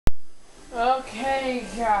Okay,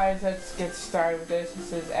 guys, let's get started with this.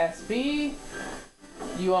 This is SB.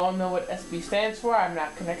 You all know what SB stands for. I'm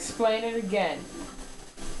not going to explain it again.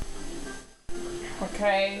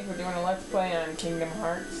 Okay, we're doing a Let's Play on Kingdom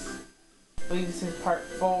Hearts. I believe this is part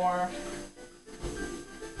 4.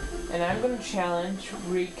 And I'm going to challenge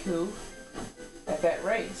Riku at that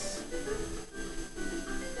race.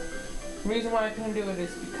 The reason why I couldn't do it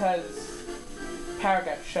is because power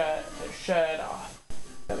got shut off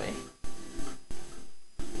to me.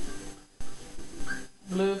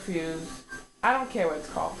 Blue fuse. I don't care what it's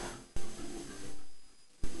called.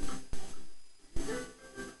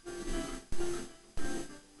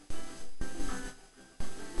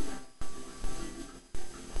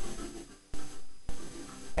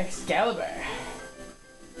 Excalibur.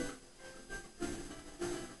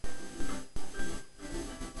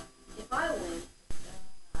 If I win,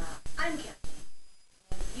 I'm captain.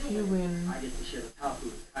 You win. I get to share the Palfu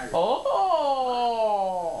with Kairi.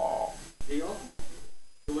 Oh! Deal?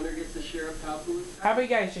 The winner gets to share a Palfu with Kairi. How about you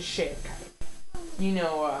guys just share it? You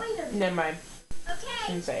know, never mind. Okay.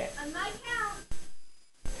 Didn't say it. On my count.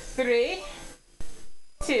 3,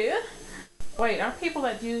 2. Wait, aren't people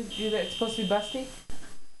that do that supposed to be busty?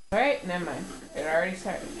 Alright, never mind. It already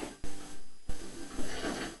started.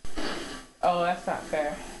 Oh, that's not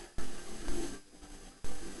fair.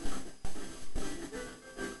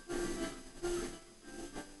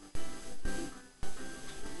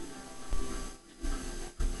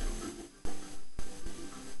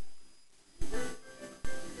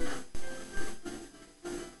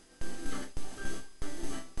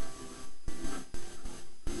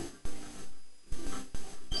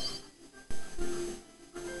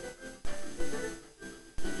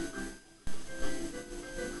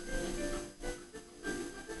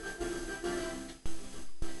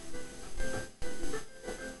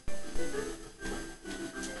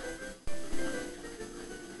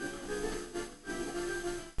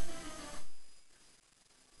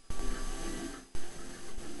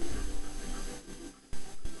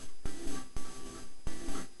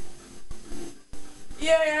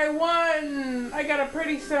 Yay, I won! I got a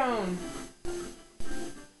pretty stone.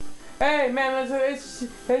 Hey, man,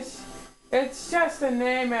 it's just a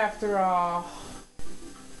name after all.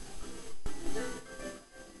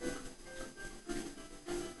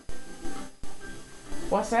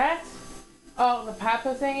 What's that? Oh, the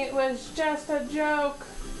Papa thing? It was just a joke.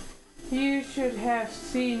 You should have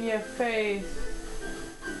seen your face.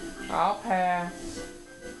 I'll pass.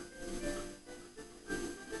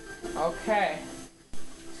 Okay.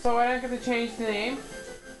 So I don't get to change the name.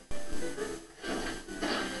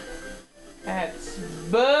 That's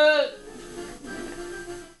but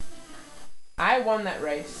I won that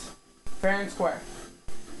race. Fair and square.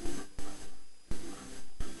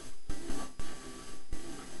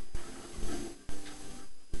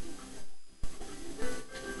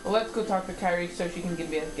 Well, let's go talk to Kairi so she can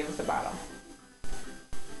give us a bottle.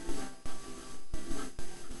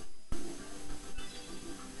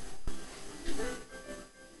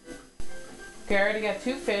 Okay, I already got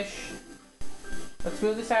 2 fish. Let's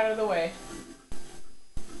move this out of the way.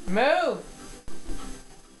 Move!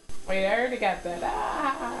 Wait, I already got that.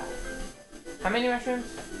 Ah! How many mushrooms?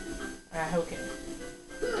 Ah, okay.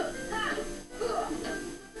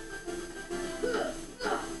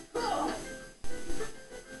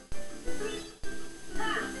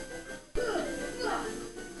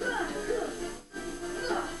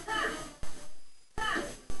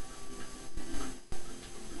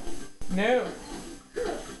 No.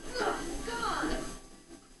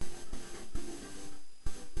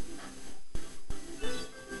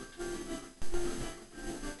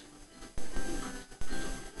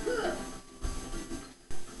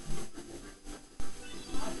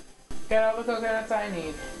 Got all the coconuts I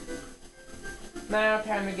need. Now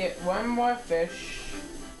time to get 1 more fish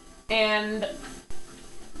and a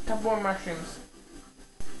couple more mushrooms.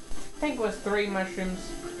 I think it was 3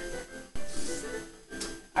 mushrooms.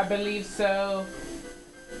 I believe so.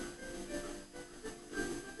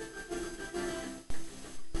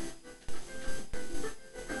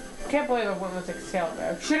 Can't believe I went with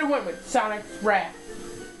Excalibur. I should have went with Sonic's Wrath.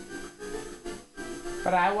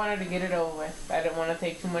 But I wanted to get it over with. I didn't want to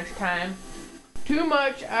take too much time. Too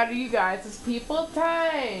much out of you guys' as people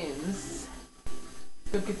times.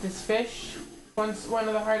 Look at this fish. One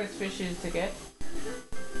of the hardest fishes to get.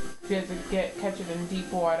 You have to catch it in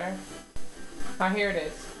deep water. Ah, here it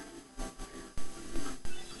is.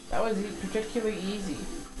 That was particularly easy.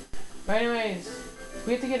 But anyways,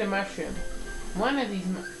 we have to get a mushroom. One of these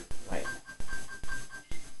wait.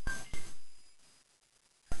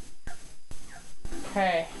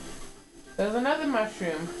 Okay. There's another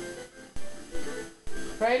mushroom.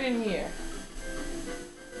 Right in here.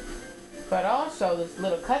 But also this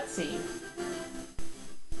little cutscene.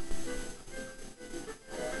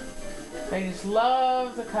 I just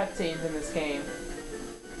love the cutscenes in this game.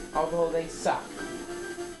 Although they suck.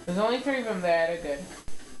 There's only 3 of them that are good.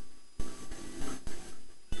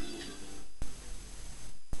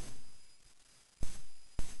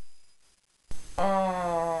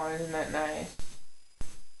 Oh, isn't that nice?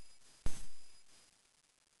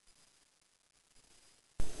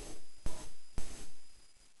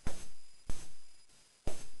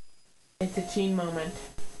 It's a teen moment.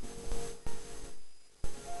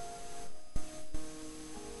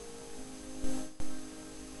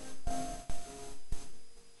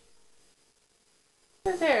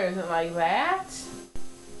 His hair isn't like that.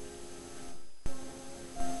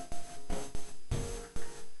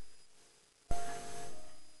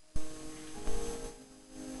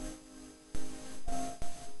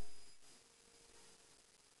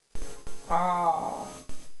 Oh.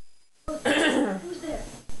 Who's there?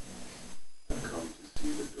 I've come to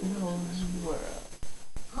see the door No to this world. world.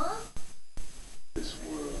 Huh? This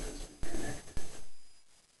world has been connected.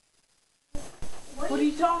 What are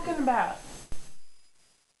you talking about?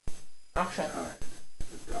 Oh, shut up. Time,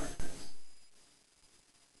 the darkness.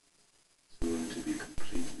 Soon to be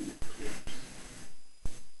completely eclipsed.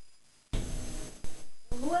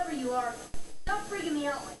 Whoever you are, stop freaking me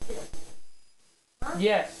out like this. Huh?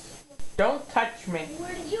 Yes. Don't touch me.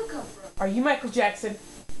 Where did you come from? Are you Michael Jackson?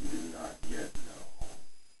 You do not yet know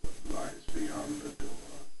what lies beyond the door.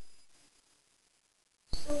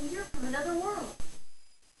 So you're from another world.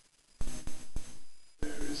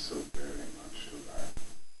 There is so very much to learn.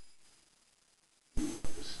 You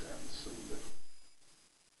understand so little.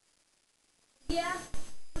 Yeah?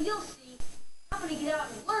 Well, you'll see. I'm gonna get out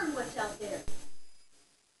and learn what's out there.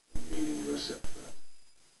 Meaningless effort.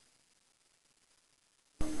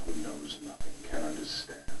 One who knows nothing can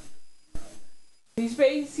understand nothing. He's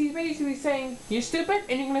basically saying, you're stupid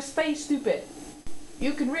and you're gonna stay stupid.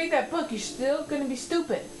 You can read that book, you're still gonna be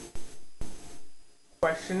stupid.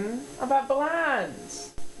 Question about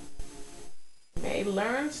blondes. They may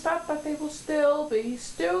learn stuff, but they will still be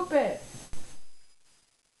stupid.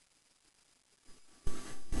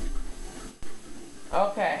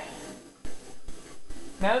 Okay.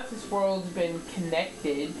 Now that this world's been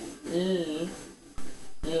connected, ugh.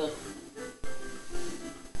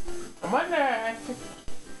 I wonder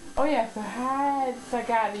if... Oh yeah, so I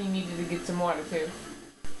forgot that you needed to get some water too.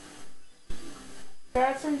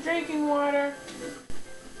 Got some drinking water.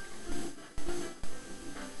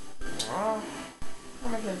 Oh, how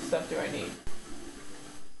much of this stuff do I need?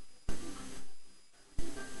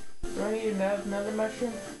 Do I need another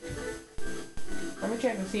mushroom? Let me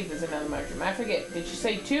check and see if there's another mushroom. I forget. Did she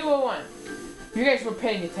say 2 or 1? You guys were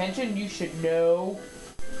paying attention. You should know.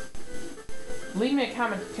 Leave me a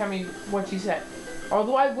comment to tell me what she said.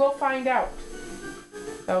 Although I will find out.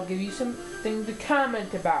 I'll give you something to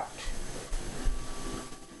comment about.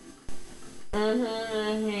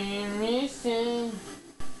 Missing.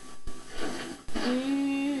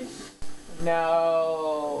 Please.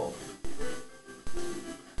 No.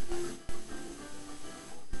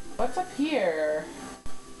 What's up here?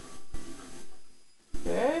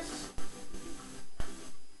 This?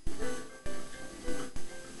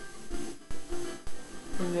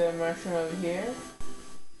 Is there a mushroom over here?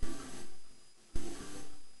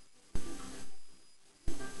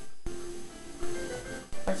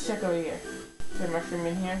 Let's check over here. Is there a mushroom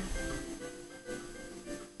in here?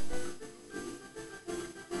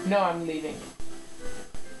 No, I'm leaving.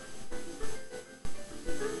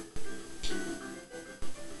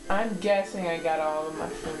 I'm guessing I got all the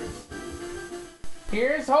mushrooms.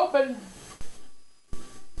 Here's hoping.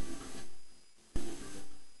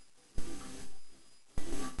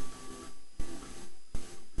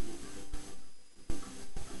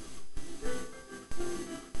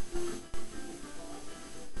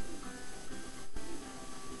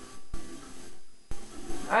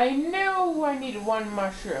 I knew I needed 1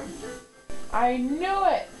 mushroom. I knew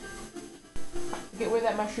it. Forget where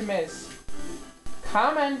that mushroom is.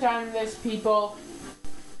 Comment on this, people.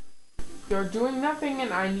 You're doing nothing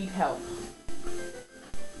and I need help.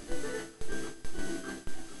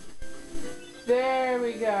 There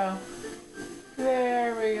we go.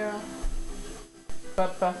 There we go.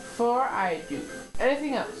 But before I do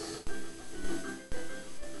anything else,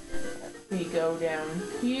 let me go down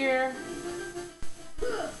here.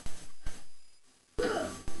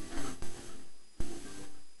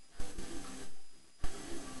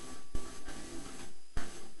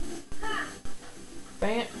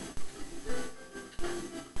 Dang it.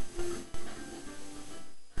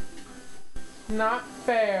 not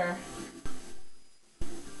fair.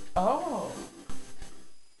 Oh.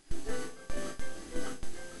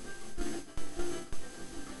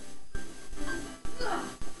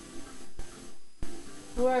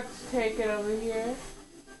 Let's take it over here.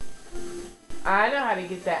 I know how to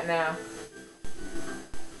get that now.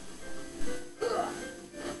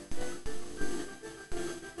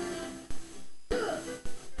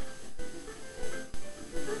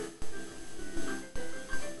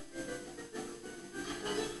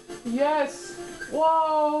 Yes!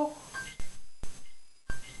 Whoa!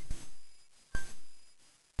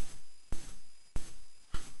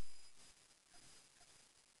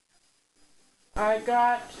 I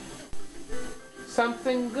got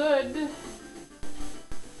something good.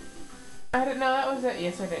 I didn't know that was it.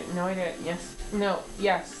 Yes, I did. No, I didn't. Yes. No.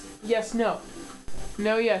 Yes. Yes, no.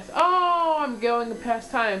 No, yes. Oh, I'm going past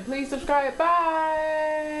time. Please subscribe. Bye!